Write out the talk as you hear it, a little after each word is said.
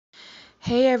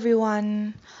Hey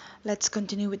everyone, let's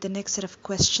continue with the next set of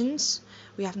questions.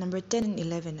 We have number 10 and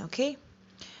 11, okay?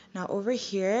 Now over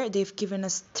here, they've given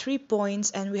us 3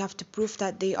 points and we have to prove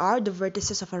that they are the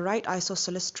vertices of a right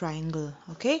isosceles triangle,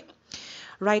 okay?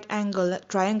 Right angle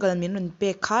triangle minun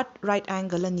pe khat right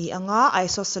angle ani anga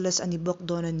isosceles ani bok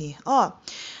don ani.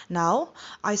 Now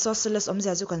isosceles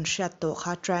omzia chu kan hriat to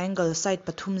kha triangle side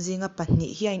pathum zinga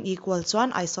pahnih hi in equal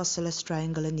chuan isosceles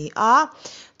triangle ani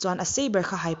chuan a saber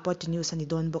kha hypotenuse ani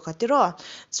don boka tiro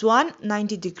chuan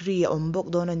 90 degree om bok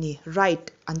don ani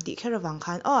right anti kherawang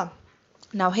khan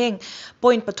now heng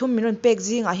point pathum minun pek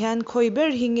jing a hian khoiber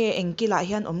hinge engkila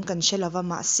hian om kan shelawa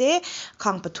ma se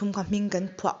khang pathum kha ming kan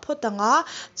phwa photanga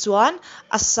chuan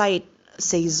a side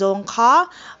seizong kha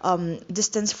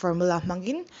distance formula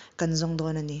mangin kan zong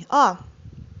don ani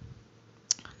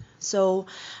so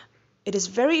it is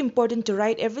very important to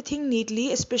write everything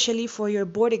neatly, especially for your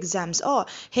board exams.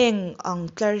 Heng ang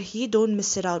clear hi, don't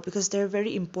miss it out because they're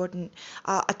very important.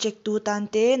 A check tu tan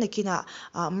te nakina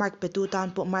mark pe tu tan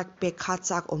po mark pe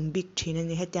khatsak om big thina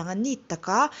ni hetyanga neat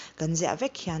taka kanze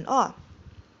avek hian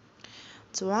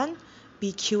chuan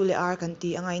PQ le R kan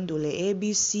ti anga indu le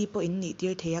ABC po in ni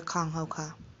tir theya khang hau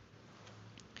kha.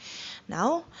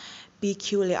 Now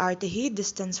PQ le R te hi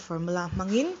distance formula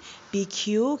mangin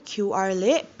PQ QR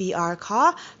le PR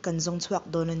kha kan zong chuak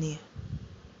don ani.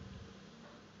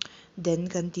 Then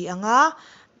kan ti anga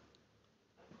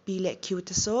P le Q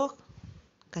te so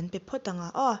kan pe phot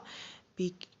anga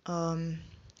P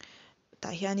ta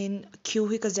hianin Q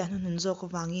hi ka zan hun zo ko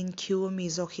wangin Q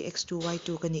Mizo hi x2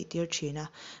 y2 kan ni tir thina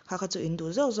kha chu indu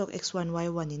zo x1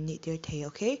 y1 in ni tir the,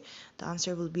 okay? The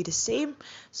answer will be the same.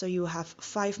 So you have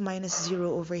 5 minus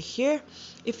 0 over here.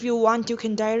 If you want, you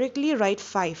can directly write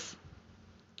 5.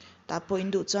 Tapo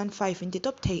indu chuan 5 in the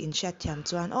top the in chat thiam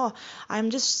chuan I'm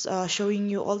just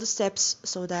showing you all the steps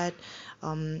so that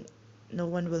no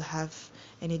one will have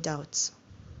any doubts.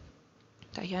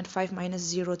 Ta hian 5 minus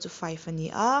 0 to 5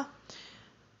 ani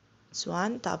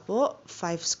chuan tapo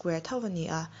 5 square thaw ani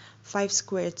 5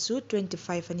 square to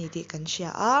 25 ani ti kan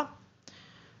sia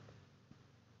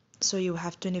so you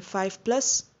have 25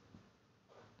 plus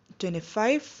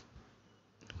 25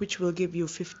 which will give you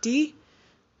 50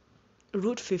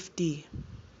 root 50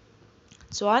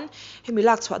 chuan hemi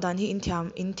lak chhuat dan hi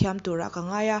in thiam tura ka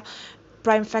ngaya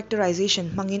prime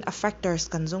factorization mangin a factors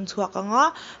kan zong chuak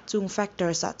anga chung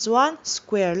factors chuan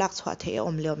square lak chhuat the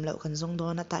om lo kan zong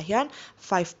dona ta hian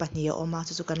 5 pahnia oma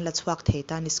chu kan la chhuak the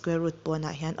ta ni square root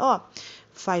pona hian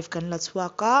 5 kan la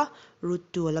chhuaka root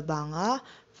 2 la banga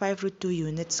 5 root 2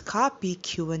 units kha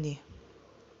PQ ani.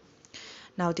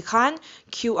 Now tikhan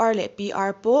QR le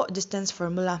PR po distance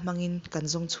formula mangin kan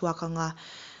zong chuak anga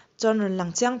chon ron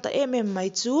lang chang ta mai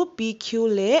chu PQ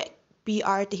le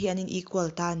PR te hian in equal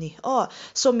ta ni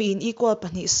so mi in equal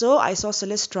pani so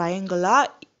isosceles triangle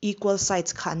equal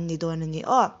sides khan ni don ani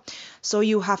so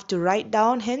you have to write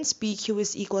down hence PQ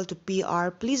is equal to PR.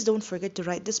 Please don't forget to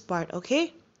write this part,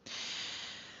 okay?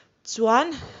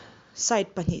 Chuan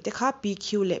side pani te kha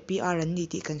PQ le PR an ni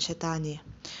ti kan shata ni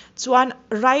chuan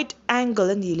right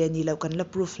angle ani le ni lo kan la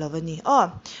proof lawani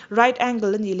right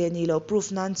angle ani le ni lo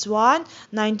proof nan chuan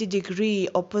 90 degree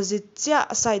opposite cha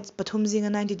side pathum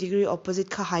zinga 90 degree opposite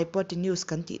kha hypotenuse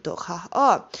kan ti to kha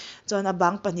chuan a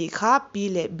bang pani kha P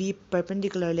le B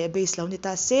perpendicular le base lo ni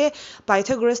ta se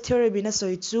Pythagoras theorem ina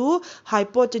soi chu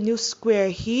hypotenuse square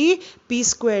hi P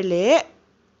square le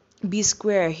B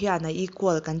square hian a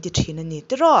equal kan ti thina ni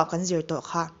tero kan zir to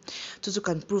kha chu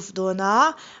kan proof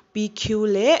dona PQ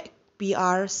le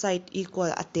PR side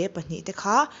equal ate pahnih te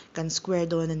kha kan square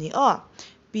don ani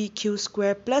PQ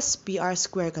square plus PR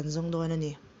square kan zong don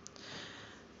ani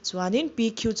chuanin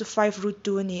PQ chu 5 root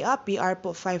 2 ani PR po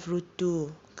 5 root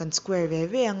 2 kan square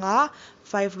ve anga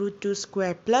 5 root 2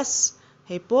 square plus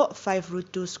hei po 5 root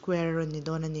 2 square ron ni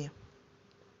don ani.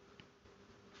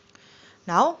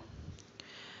 Now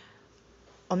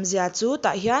omzia chu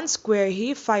ta hian square hi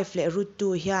 5 le root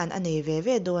 2 hian anei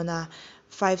ve dona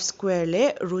 5 square le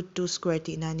root 2 square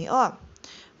ti na ni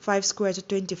 5 square to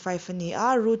 25 ani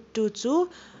root 2 chu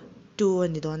 2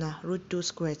 ani dona root 2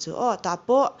 square chu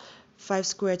tapo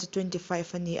 5 square to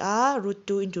 25 ani root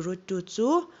 2 into root 2 chu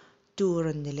 2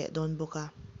 ron ni le don boka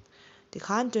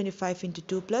tikhan 25 into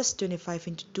 2 plus 25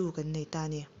 into 2 kan nei ta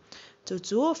ni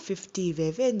chu 50 ve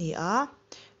ni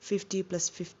 50 plus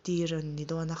 50 ron ni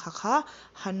dona kha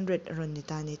 100 ron ni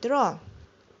ta ni tro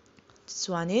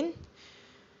chuanin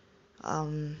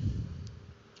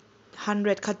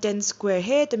 100 kha 10 square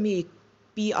he tami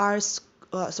QR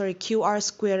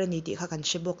square ani ti kha kan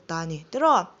shebok ta ni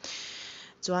tero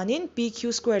chuanin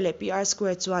pq square le pr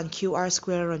square chuan qr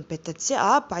square ron petat che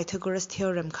a Pythagoras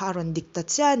theorem kha ron dik ta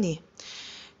che ani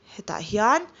heta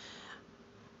hian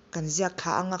kan ziak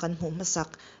kha anga kan hmu masak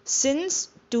since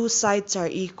two sides are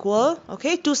equal,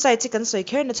 okay, two sides kan soi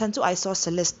kher na chan chu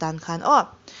isosceles tan khan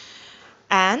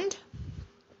and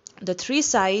the three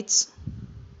sides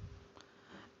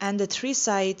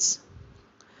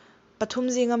pathum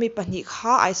zinga mi pahnih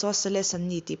kha isosceles an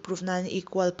ni ti proof nan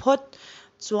equal phot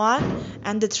chuan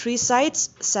and the three sides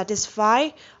satisfy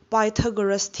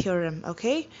Pythagoras theorem,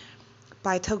 okay,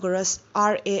 Pythagoras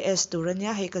RAS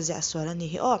turania he ka zia swal ani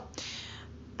hi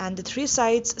and the three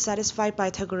sides satisfy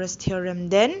Pythagoras theorem,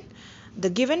 then the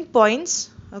given points,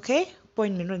 okay,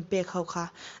 point minun pe khaw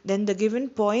kha, then the given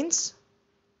points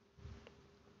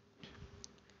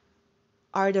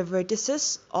are the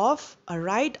vertices of a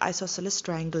right isosceles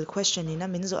triangle. Question ina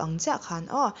Mizo ang cha khan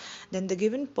then the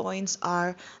given points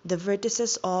are the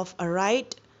vertices of a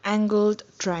right angled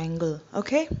triangle,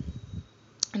 okay.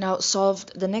 Now solve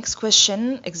the next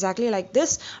question exactly like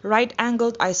this. Right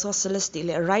angled isosceles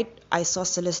right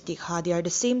isosceles they are the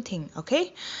same thing,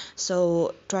 okay.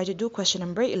 So try to do question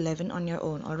number 11 on your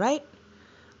own. All right,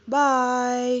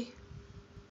 bye.